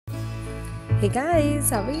Hey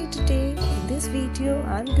guys, how are you today? In this video,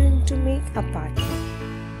 I'm going to make apartment.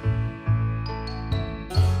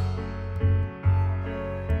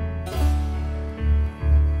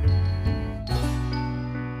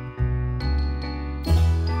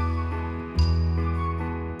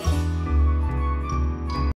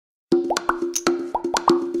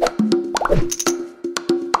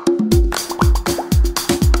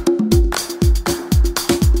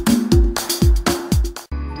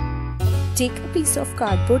 Take a piece of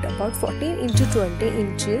cardboard about 14 into 20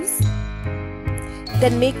 inches.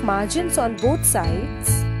 Then make margins on both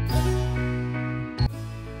sides.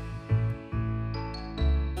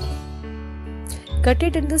 Cut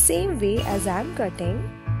it in the same way as I am cutting.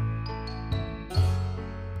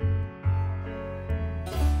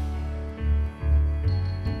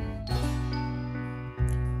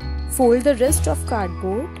 Fold the rest of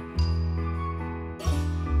cardboard.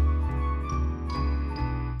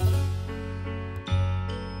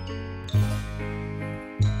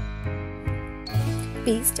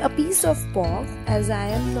 Paste a piece of box. As I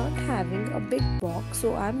am not having a big box,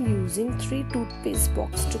 so I am using 3 toothpaste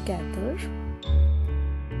boxes together.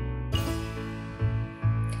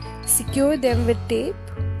 Secure them with tape.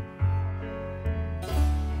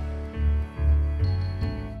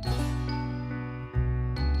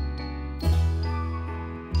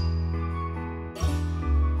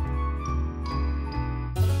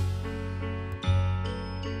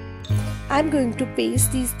 I'm going to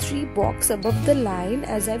paste these 3 boxes above the line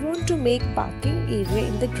as I want to make parking area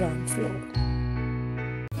in the ground floor.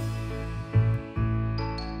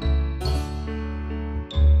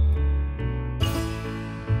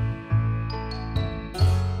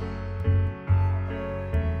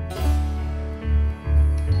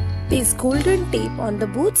 Paste golden tape on the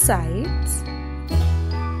both sides.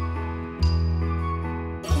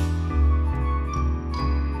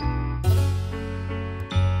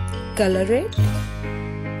 Color it.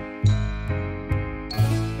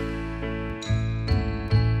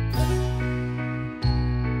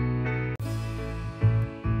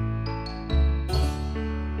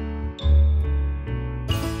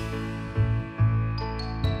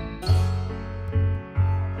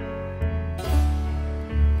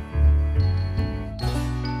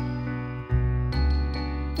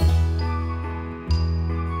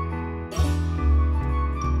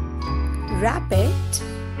 Wrap it.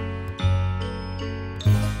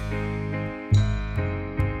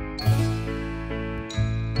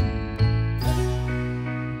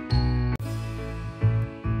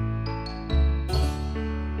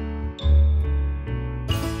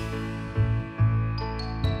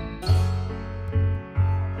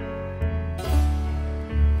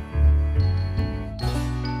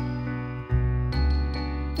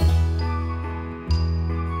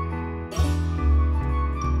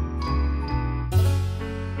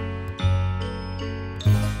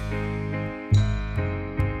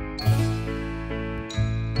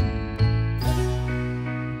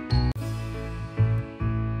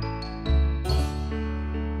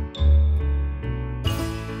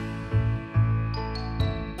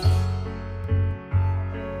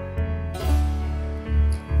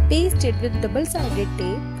 Paste it with double-sided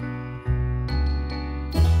tape.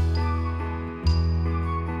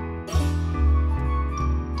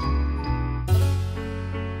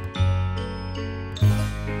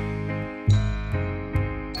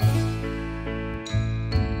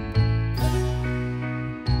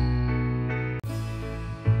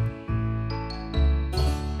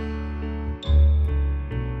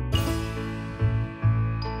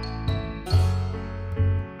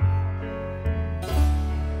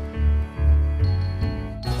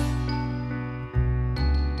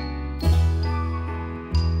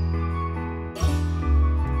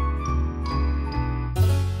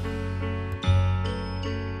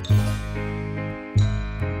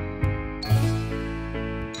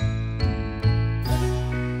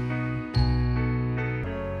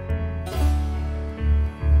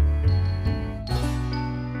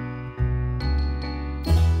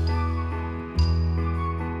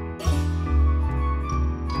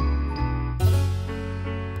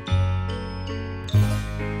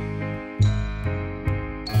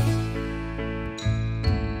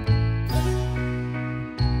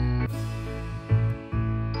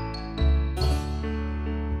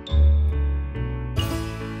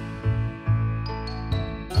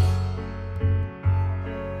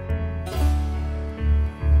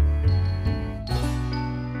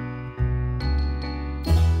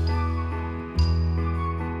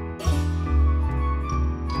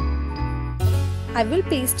 I will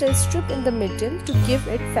paste a strip in the middle to give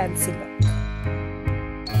it fancy look.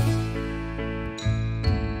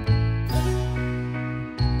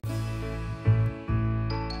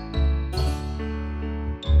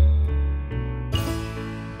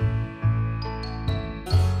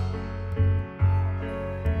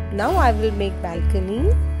 Now I will make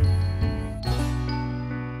balcony.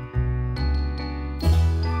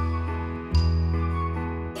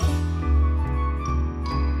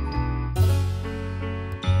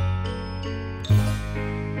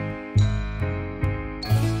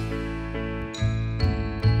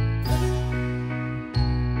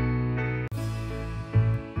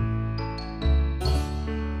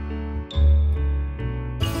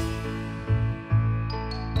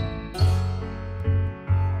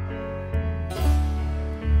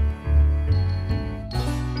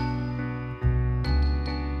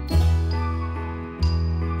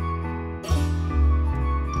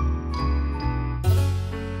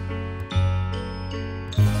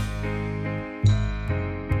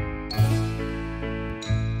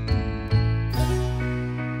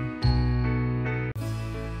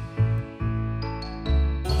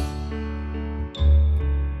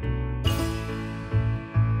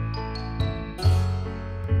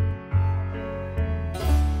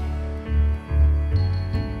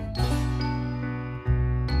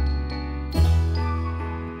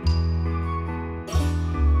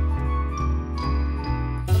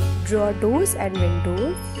 Draw doors and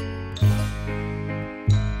windows.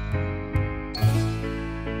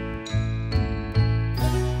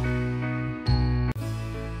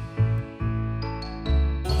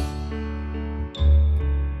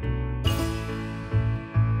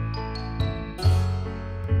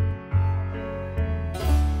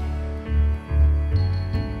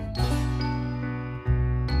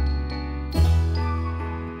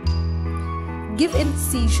 Give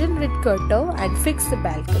incision with cutter and fix the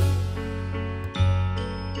balcony.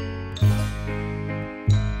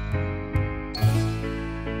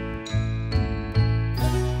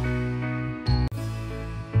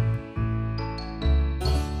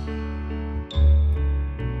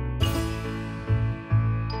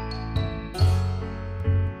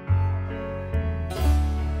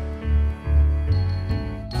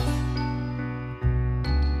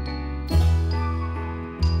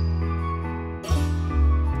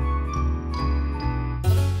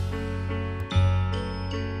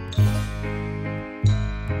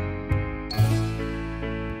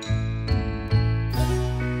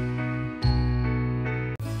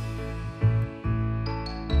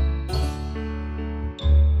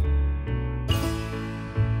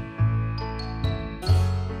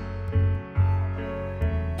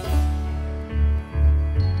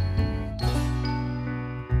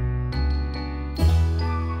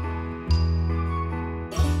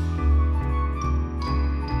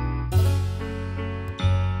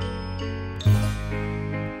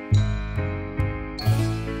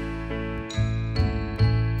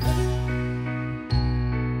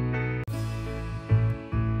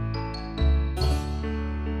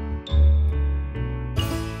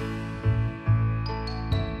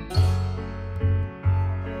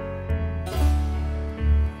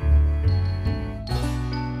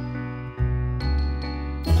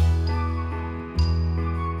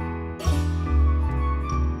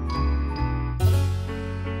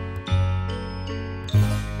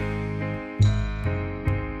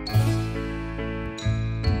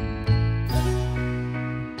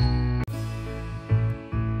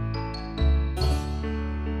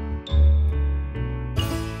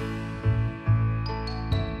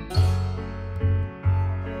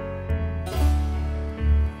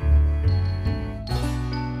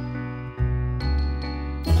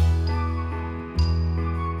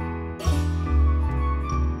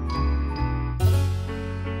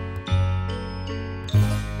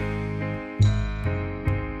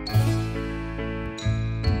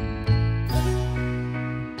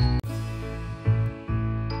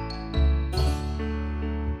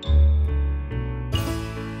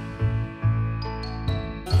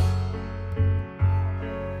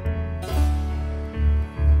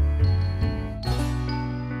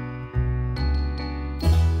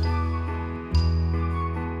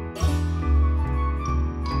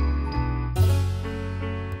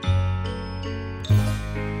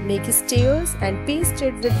 Make stairs and paste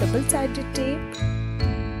it with double-sided tape.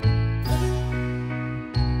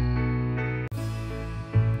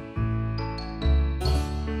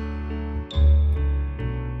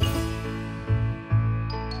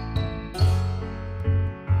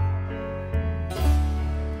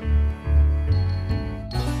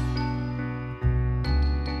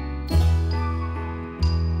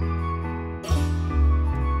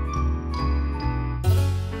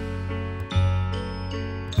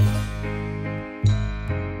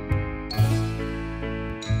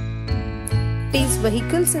 Place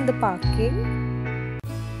vehicles in the parking.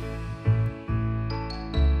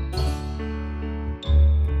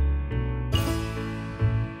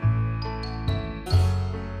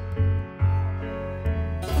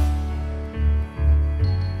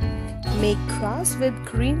 Make grass with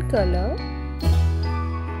green color.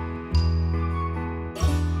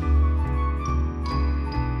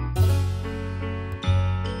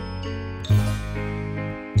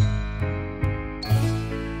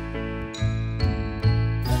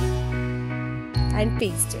 And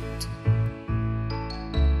paste it.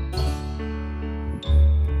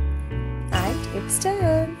 And it's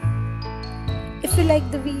done. If you like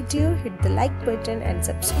the video, hit the like button and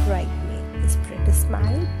subscribe me. Spread a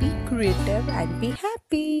smile, be creative and be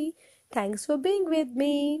happy. Thanks for being with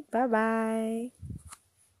me. Bye bye.